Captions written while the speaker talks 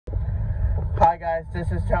Hi guys, this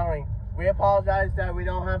is Tony. We apologize that we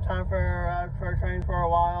don't have time for trains for a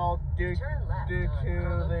while due to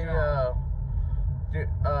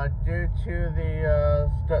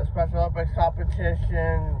the Special Olympics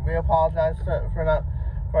competition. We apologize for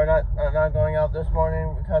not going out this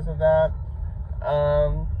morning because of that.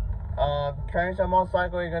 Trains are most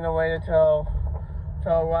likely going to wait until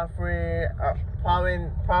roughly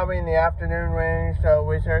probably in the afternoon range. So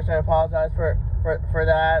we seriously apologize for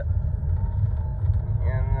that.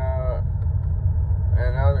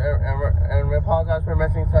 And we apologize for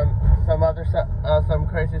missing some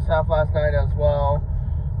crazy stuff last night as well.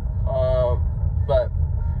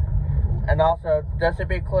 And also, just to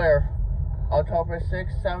be clear, October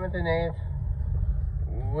 6th, 7th, and 8th,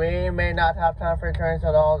 we may not have time for trains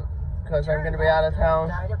at all because I'm going to be out of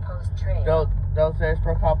town. Those days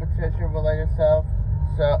for competition related stuff.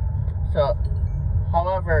 So,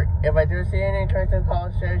 however, if I do see any trains in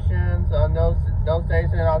College Stations on those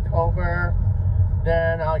days in October,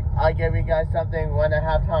 then I'll give you guys something when I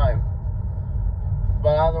have time.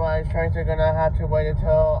 But otherwise, trains are gonna have to wait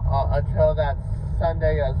until that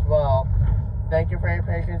Sunday as well. Thank you for your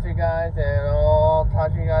patience, you guys, and I'll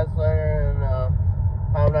talk to you guys later. And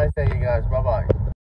have a nice day, you guys. Bye bye.